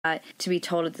to be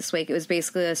told at this wake. It was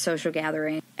basically a social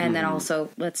gathering. And then also,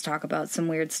 let's talk about some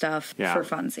weird stuff for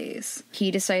funsies.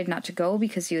 He decided not to go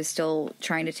because he was still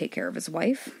trying to take care of his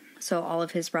wife. So all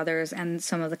of his brothers and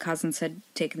some of the cousins had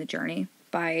taken the journey.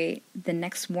 By the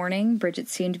next morning, Bridget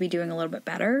seemed to be doing a little bit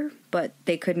better, but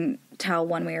they couldn't tell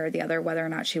one way or the other whether or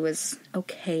not she was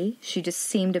okay. She just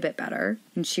seemed a bit better,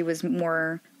 and she was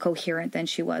more coherent than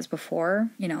she was before,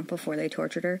 before they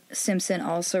tortured her. Simpson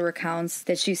also recounts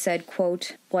that she said,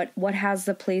 quote, what has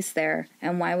the police there,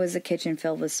 and why was the kitchen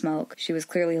filled with smoke? She was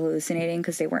clearly hallucinating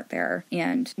because they weren't there.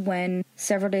 And when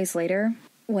several days later,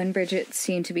 when Bridget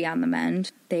seemed to be on the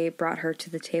mend, they brought her to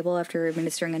the table after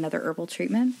administering another herbal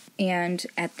treatment. And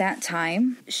at that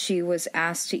time, she was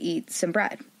asked to eat some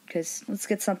bread. Because let's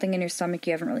get something in your stomach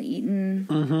you haven't really eaten.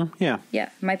 Mm-hmm, yeah. Yeah.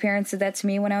 My parents did that to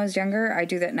me when I was younger. I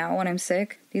do that now when I'm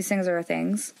sick. These things are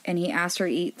things. And he asked her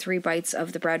to eat 3 bites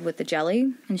of the bread with the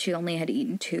jelly. And she only had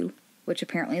eaten 2, which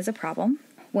apparently is a problem.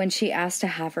 When she asked to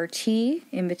have her tea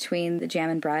in between the jam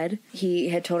and bread, he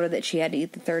had told her that she had to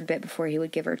eat the 3rd bit before he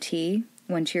would give her tea.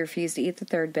 When she refused to eat the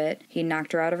 3rd bit, he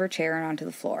knocked her out of her chair and onto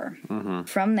the floor. Mm-hmm.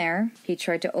 From there, he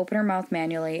tried to open her mouth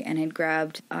manually and had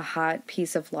grabbed a hot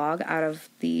piece of log out of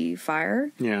the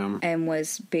fire. Yeah. And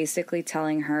was basically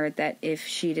telling her that if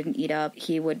she didn't eat up,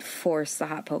 he would force the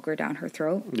hot poker down her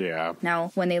throat. Yeah.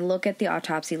 Now, when they look at the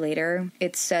autopsy later,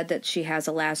 it's said that she has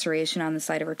a laceration on the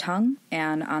side of her tongue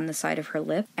and on the side of her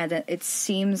lip, and that it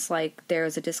seems like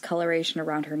there's a discoloration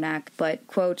around her neck, but,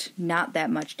 quote, not that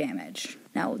much damage.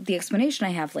 Now, the explanation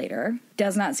I have later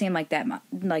does not seem like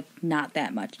not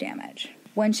that much damage.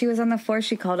 When she was on the floor,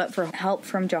 she called up for help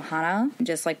from Johanna,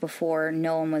 just like before,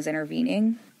 no one was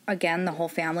intervening. Again, the whole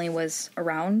family was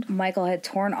around. Michael had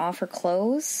torn off her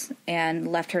clothes and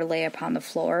left her lay upon the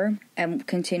floor and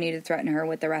continued to threaten her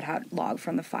with the red-hot log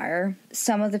from the fire.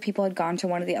 Some of the people had gone to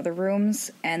one of the other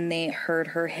rooms, and they heard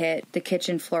her hit the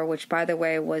kitchen floor, which, by the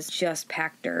way, was just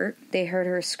packed dirt. They heard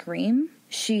her scream.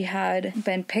 She had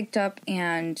been picked up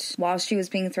and, while she was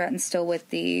being threatened still with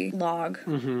the log,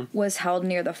 was held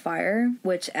near the fire,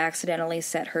 which accidentally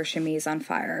set her chemise on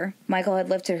fire. Michael had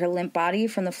lifted her limp body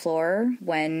from the floor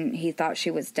when he thought she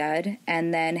was dead,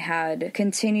 and then had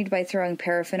continued by throwing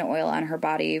paraffin oil on her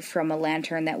body from a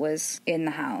lantern that was in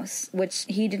the house, which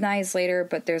he denies later,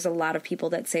 but there's a lot of people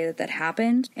that say that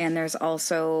happened, and there's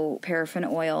also paraffin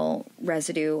oil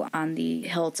residue on the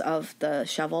hilt of the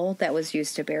shovel that was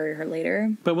used to bury her later.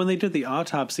 But when they did the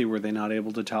autopsy, were they not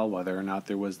able to tell whether or not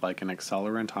there was, like, an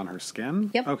accelerant on her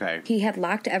skin? Yep. Okay. He had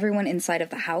locked everyone inside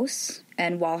of the house,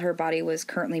 and while her body was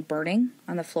currently burning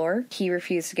on the floor, he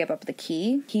refused to give up the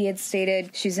key. He had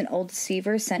stated, "She's an old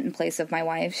deceiver sent in place of my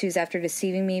wife. She's after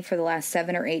deceiving me for the last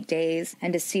 7 or 8 days,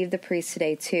 and deceived the priest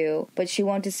today too. But she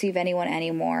won't deceive anyone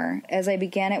anymore. As I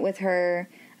began it with her,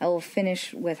 I will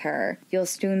finish with her. You'll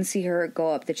soon see her go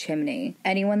up the chimney."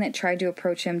 Anyone that tried to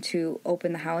approach him to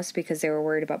open the house because they were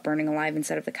worried about burning alive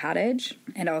instead of the cottage,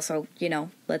 and also,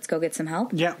 let's go get some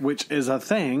help. Yeah, which is a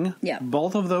thing. Yeah.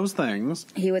 Both of those things.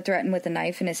 He would threaten with a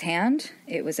knife in his hand.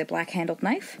 It was a black-handled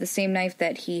knife. The same knife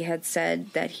that he had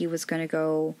said that he was going to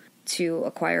go to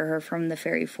acquire her from the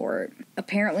ferry fort.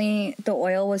 Apparently, the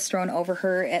oil was thrown over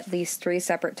her at least 3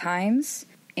 separate times.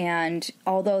 And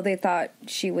although they thought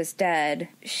she was dead,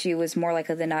 she was more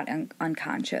likely than not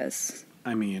unconscious.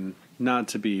 I mean, not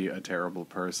to be a terrible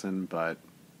person, but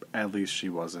at least she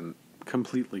wasn't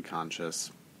completely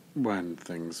conscious when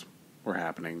things were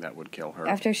happening that would kill her.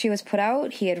 After she was put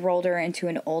out, he had rolled her into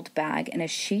an old bag and a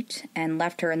sheet and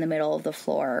left her in the middle of the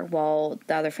floor while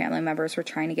the other family members were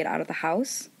trying to get out of the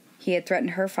house. He had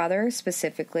threatened her father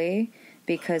specifically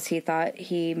because he thought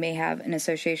he may have an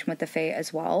association with the Fae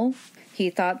as well. He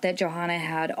thought that Johanna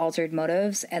had altered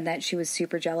motives and that she was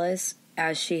super jealous,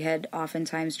 as she had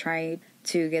oftentimes tried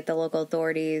to get the local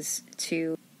authorities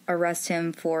to arrest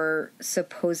him for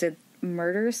supposed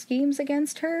murder schemes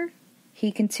against her.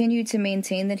 He continued to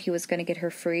maintain that he was going to get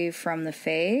her free from the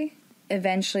Fae.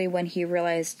 Eventually, when he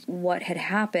realized what had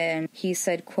happened, he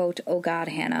said, quote, "Oh God,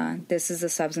 Hannah, this is the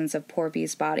substance of poor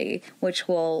B's body," which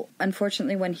will,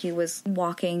 unfortunately, when he was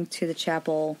walking to the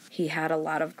chapel, he had a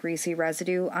lot of greasy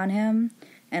residue on him,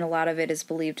 and a lot of it is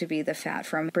believed to be the fat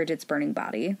from Bridget's burning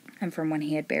body and from when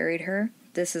he had buried her.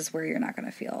 This is where you're not going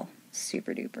to feel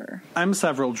super duper. I'm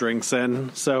several drinks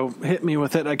in, so hit me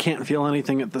with it. I can't feel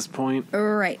anything at this point.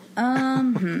 Right.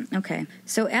 Okay.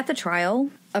 So at the trial,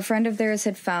 a friend of theirs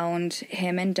had found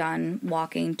him and Dunn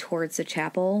walking towards the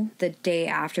chapel the day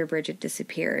after Bridget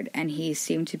disappeared, and he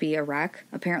seemed to be a wreck.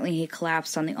 Apparently he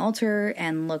collapsed on the altar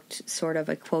and looked sort of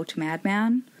a, quote,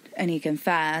 madman, and he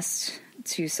confessed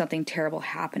to something terrible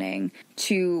happening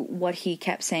to what he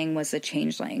kept saying was the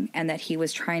Changeling, and that he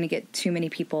was trying to get too many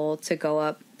people to go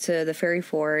up to the fairy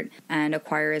fort and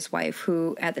acquire his wife,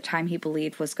 who at the time he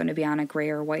believed was going to be on a gray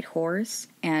or white horse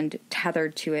and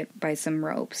tethered to it by some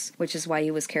ropes, which is why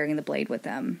he was carrying the blade with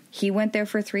him. He went there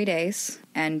for 3 days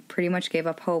and pretty much gave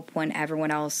up hope when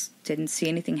everyone else didn't see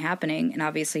anything happening, and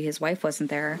obviously his wife wasn't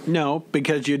there. No,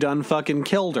 because you done fucking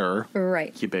killed her.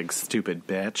 Right. You big stupid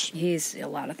bitch. He's a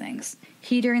lot of things.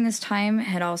 He, during this time,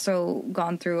 had also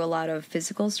gone through a lot of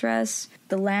physical stress.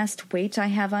 The last weight I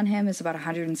have on him is about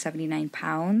 179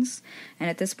 pounds. And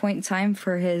at this point in time,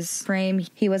 for his frame,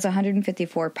 he was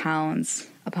 154 pounds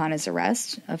upon his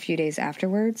arrest a few days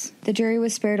afterwards. The jury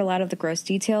was spared a lot of the gross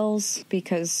details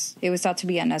because it was thought to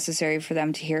be unnecessary for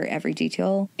them to hear every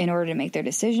detail in order to make their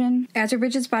decision. After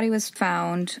Bridget's body was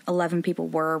found, 11 people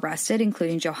were arrested,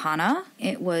 including Johanna.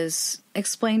 It was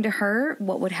explained to her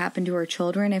what would happen to her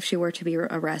children if she were to be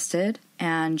arrested,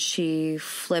 and she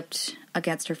flipped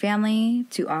against her family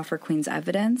to offer Queen's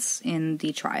evidence in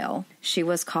the trial. She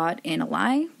was caught in a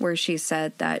lie where she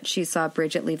said that she saw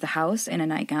Bridget leave the house in a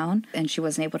nightgown, and she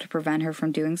wasn't able to prevent her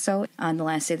from doing so on the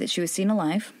last day that she was seen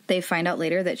alive. They find out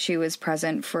later that she was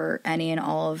present for any and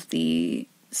all of the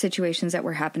situations that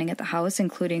were happening at the house,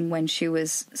 including when she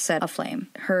was set aflame.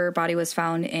 Her body was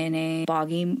found in a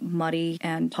boggy, muddy,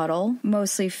 and puddle,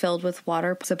 mostly filled with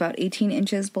water. It's about 18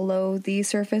 inches below the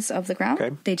surface of the ground.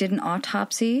 Okay. They did an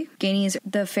autopsy. Gaines,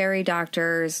 the fairy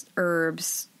doctor's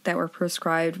herbs that were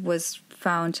prescribed, was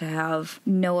found to have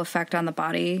no effect on the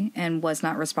body and was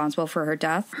not responsible for her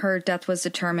death. Her death was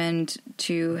determined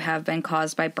to have been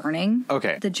caused by burning.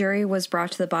 Okay. The jury was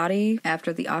brought to the body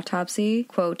after the autopsy.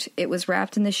 Quote, "It was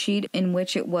wrapped in the sheet in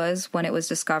which it was when it was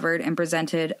discovered and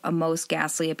presented a most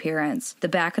ghastly appearance. The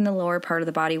back and the lower part of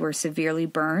the body were severely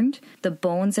burned, the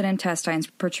bones and intestines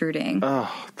protruding."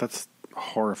 Oh, that's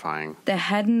horrifying. The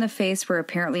head and the face were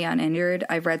apparently uninjured.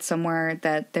 I read somewhere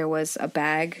that there was a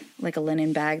bag, like a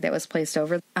linen bag, that was placed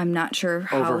over. I'm not sure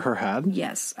how... Over her head?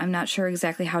 Yes. I'm not sure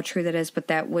exactly how true that is, but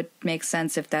that would make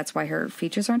sense if that's why her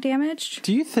features aren't damaged.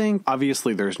 Do you think...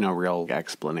 Obviously, there's no real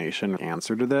explanation or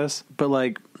answer to this, but,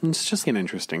 like, it's just an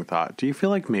interesting thought. Do you feel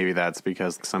like maybe that's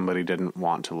because somebody didn't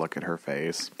want to look at her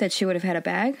face? That she would have had a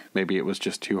bag? Maybe it was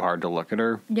just too hard to look at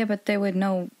her? Yeah, but they would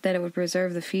know that it would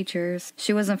preserve the features.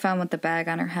 She wasn't found with the bag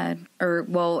on her head. Or,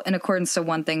 well, in accordance to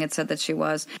one thing, it said that she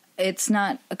was. It's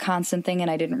not a constant thing,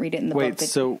 and I didn't read it in the book.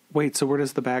 So where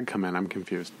does the bag come in? I'm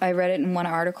confused. I read it in one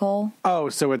article. Oh,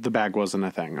 so the bag wasn't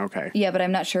a thing. Okay. Yeah, but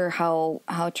I'm not sure how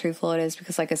truthful it is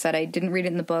because, like I said, I didn't read it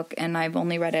in the book, and I've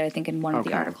only read it, I think, in one of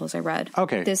the articles I read.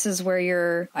 Okay. This is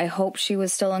where I hope she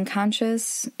was still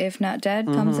unconscious, if not dead,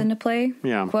 comes into play.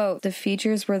 Yeah. Quote, "The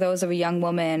features were those of a young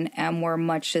woman and were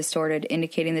much distorted,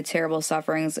 indicating the terrible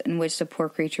sufferings in which the poor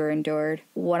creature endured."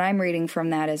 What I'm reading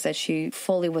from that is that she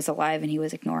fully was alive and he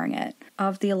was ignoring it.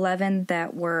 Of the 11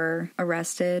 that were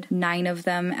arrested, 9 of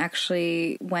them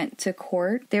actually went to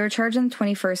court. They were charged on the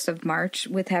 21st of March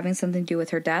with having something to do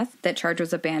with her death. That charge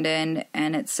was abandoned,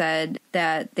 and it said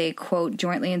that they, quote,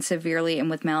 "jointly and severely and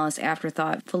with malice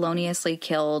aforethought feloniously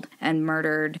killed and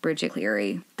murdered Bridget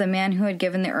Cleary." The man who had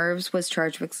given the herbs was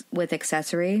charged with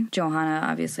accessory. Johanna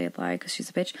obviously had lied because she's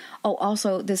a bitch. Oh,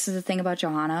 also, this is the thing about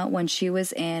Johanna. When she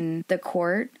was in the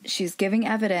court, she's giving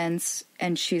evidence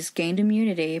and she's gained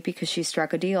immunity because she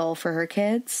struck a deal for her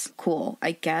kids. Cool,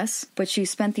 I guess. But she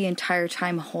spent the entire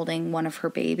time holding one of her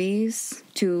babies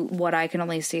to what I can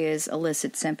only see is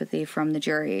elicit sympathy from the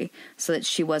jury so that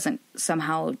she wasn't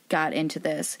somehow got into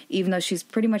this, even though she's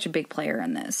pretty much a big player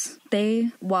in this.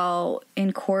 They, while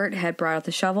in court, had brought out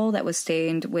the shovel that was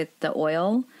stained with the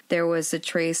oil. There was a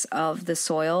trace of the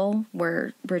soil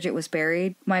where Bridget was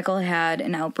buried. Michael had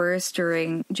an outburst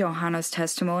during Johanna's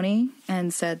testimony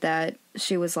and said that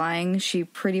she was lying. She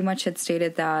pretty much had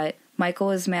stated that Michael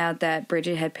was mad that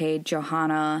Bridget had paid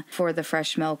Johanna for the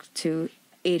fresh milk to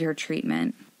aid her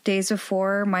treatment. Days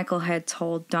before, Michael had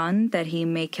told Dunn that he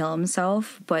may kill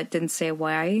himself, but didn't say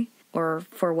why or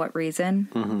for what reason.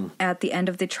 Mm-hmm. At the end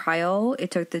of the trial,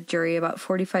 it took the jury about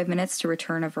 45 minutes to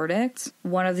return a verdict.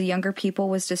 One of the younger people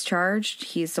was discharged.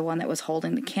 He's the one that was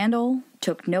holding the candle.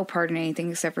 Took no part in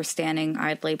anything except for standing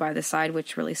idly by the side,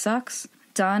 which really sucks.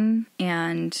 Dunn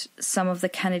and some of the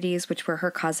Kennedys, which were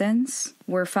her cousins,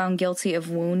 were found guilty of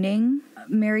wounding.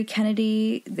 Mary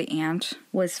Kennedy, the aunt,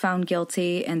 was found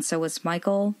guilty, and so was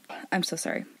Michael. I'm so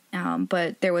sorry.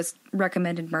 But there was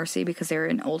recommended mercy because they were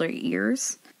in older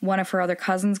years. One of her other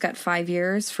cousins got 5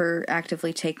 years for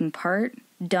actively taking part.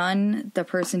 Dunn, the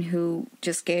person who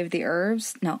just gave the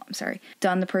herbs,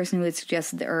 Dunn, the person who had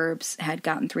suggested the herbs, had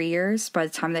gotten 3 years. By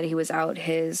the time that he was out,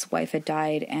 his wife had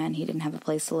died and he didn't have a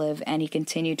place to live, and he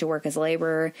continued to work as a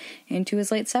laborer into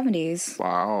his late 70s.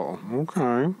 Wow.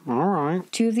 Okay. All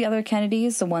right. 2 of the other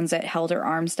Kennedys, the ones that held her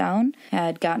arms down,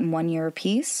 had gotten 1 year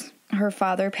apiece. Her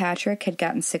father, Patrick, had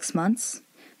gotten 6 months,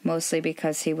 mostly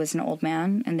because he was an old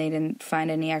man and they didn't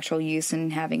find any actual use in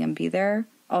having him be there.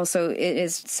 Also, it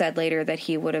is said later that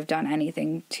he would have done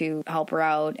anything to help her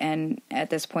out, and at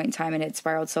this point in time, it had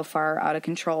spiraled so far out of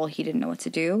control, he didn't know what to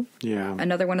do. Yeah.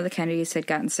 Another one of the Kennedys had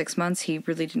gotten 6 months. He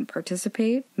really didn't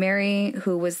participate. Mary,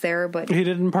 who was there, but... He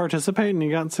didn't participate and he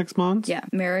got 6 months? Yeah.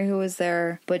 Mary, who was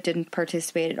there, but didn't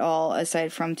participate at all,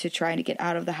 aside from to trying to get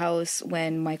out of the house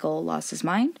when Michael lost his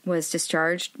mind, was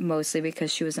discharged, mostly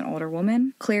because she was an older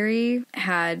woman. Cleary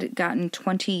had gotten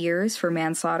 20 years for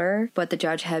manslaughter, but the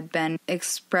judge had been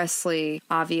expressly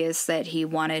obvious that he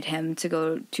wanted him to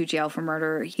go to jail for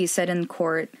murder. He said in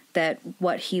court that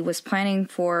what he was planning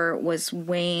for was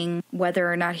weighing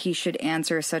whether or not he should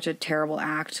answer such a terrible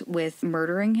act with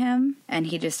murdering him, and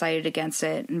he decided against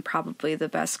it, and probably the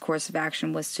best course of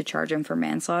action was to charge him for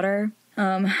manslaughter.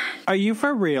 Are you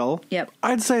for real? Yep.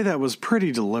 I'd say that was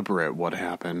pretty deliberate what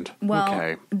happened. Well,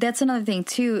 okay. That's another thing,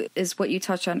 too, is what you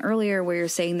touched on earlier, where you're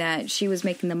saying that she was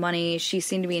making the money. She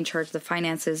seemed to be in charge of the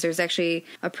finances. There's actually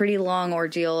a pretty long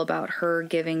ordeal about her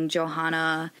giving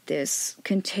Johanna this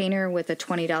container with a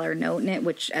 $20 note in it,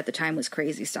 which at the time was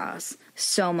crazy sauce.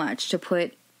 So much to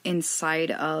put inside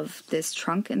of this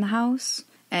trunk in the house.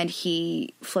 And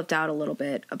he flipped out a little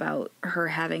bit about her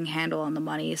having handle on the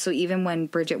money. So even when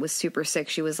Bridget was super sick,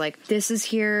 she was like, this is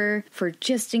here for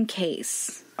just in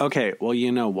case. Okay, well,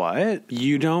 you know what?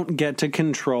 You don't get to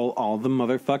control all the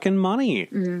motherfucking money.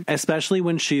 Mm-hmm. Especially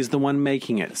when she's the one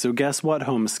making it. So guess what,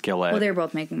 Home Skillet? Well, they were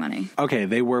both making money. Okay,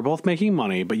 they were both making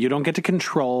money, but you don't get to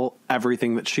control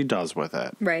everything that she does with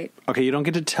it. Right. Okay, you don't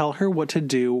get to tell her what to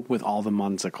do with all the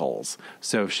munsicles.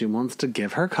 So if she wants to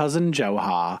give her cousin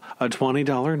Joha a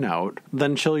 $20 note,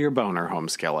 then chill your boner, Home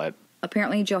Skillet.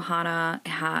 Apparently, Johanna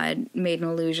had made an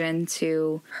allusion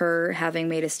to her having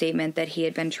made a statement that he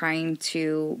had been trying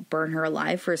to burn her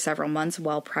alive for several months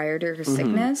while prior to her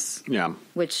sickness. Yeah.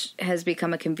 Which has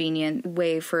become a convenient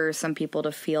way for some people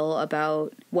to feel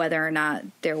about whether or not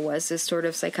there was this sort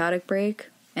of psychotic break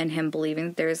and him believing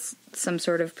that there's some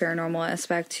sort of paranormal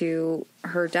aspect to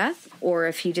her death, or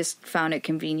if he just found it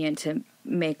convenient to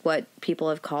make what people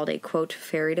have called a, quote,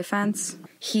 fairy defense.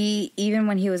 He, even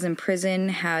when he was in prison,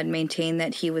 had maintained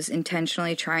that he was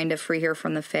intentionally trying to free her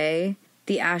from the fae.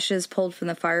 The ashes pulled from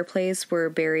the fireplace were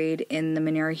buried in the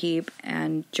manure heap,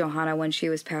 and Johanna, when she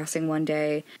was passing one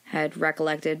day, had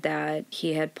recollected that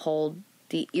he had pulled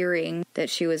the earring that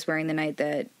she was wearing the night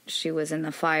that she was in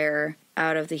the fire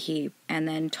out of the heap, and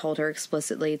then told her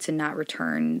explicitly to not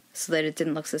return so that it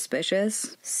didn't look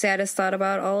suspicious. Saddest thought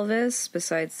about all of this,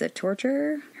 besides the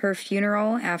torture, her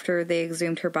funeral, after they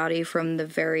exhumed her body from the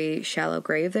very shallow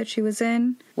grave that she was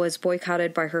in, was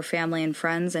boycotted by her family and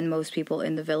friends and most people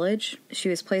in the village. She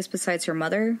was placed beside her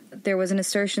mother. There was an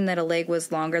assertion that a leg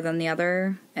was longer than the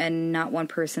other, and not one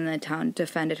person in the town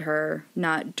defended her,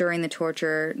 not during the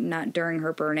torture, not during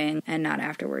her burning, and not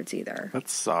afterwards either. That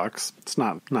sucks. It's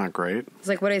not great. It's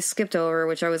like what I skipped over,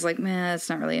 which I was like, man, that's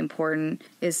not really important,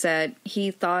 is that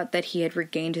he thought that he had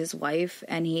regained his wife,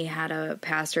 and he had a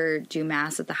pastor do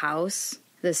mass at the house.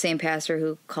 The same pastor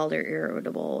who called her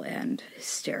irritable and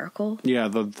hysterical. Yeah,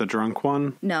 the drunk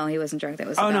one? No, he wasn't drunk. That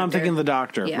was the doctor. doctor. No, I'm thinking the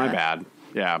doctor. Yeah. My bad.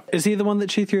 Yeah. Is he the one that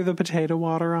she threw the potato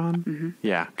water on? Mm-hmm.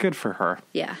 Yeah, good for her.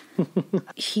 Yeah.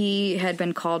 He had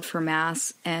been called for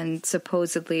mass, and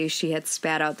supposedly she had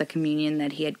spat out the communion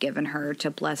that he had given her to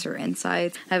bless her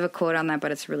insides. I have a quote on that,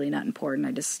 but it's really not important.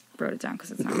 I just wrote it down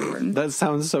because it's not important. That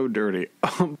sounds so dirty.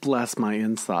 Bless my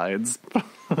insides.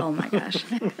 Oh my gosh.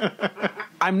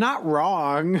 I'm not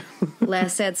wrong.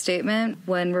 Last sad statement.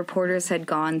 When reporters had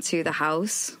gone to the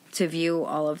house to view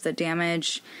all of the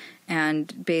damage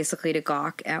and basically to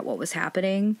gawk at what was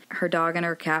happening, her dog and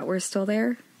her cat were still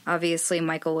there. Obviously,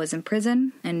 Michael was in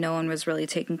prison, and no one was really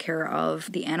taking care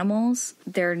of the animals.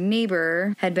 Their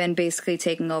neighbor had been basically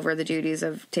taking over the duties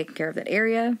of taking care of that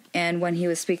area, and when he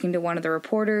was speaking to one of the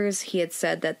reporters, he had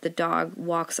said that the dog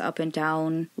walks up and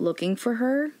down looking for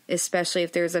her, especially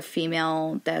if there's a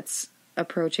female that's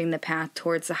approaching the path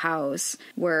towards the house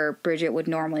where Bridget would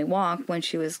normally walk when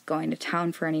she was going to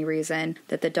town for any reason,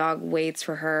 that the dog waits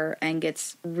for her and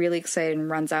gets really excited and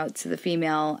runs out to the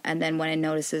female, and then when it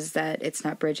notices that it's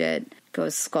not Bridget,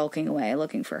 goes skulking away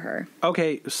looking for her.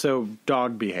 Okay, so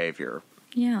dog behavior.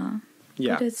 Yeah.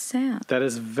 Yeah. But it's sad. That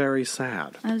is very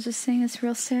sad. I was just saying it's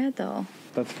real sad, though.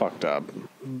 That's fucked up.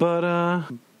 But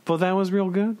that was real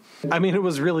good. I mean, it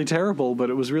was really terrible, but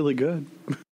it was really good.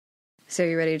 So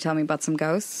you ready to tell me about some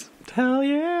ghosts? Hell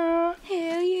yeah.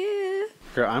 Hell yeah.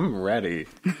 Girl, I'm ready.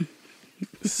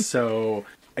 So,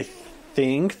 I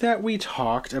think that we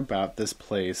talked about this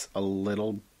place a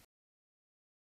little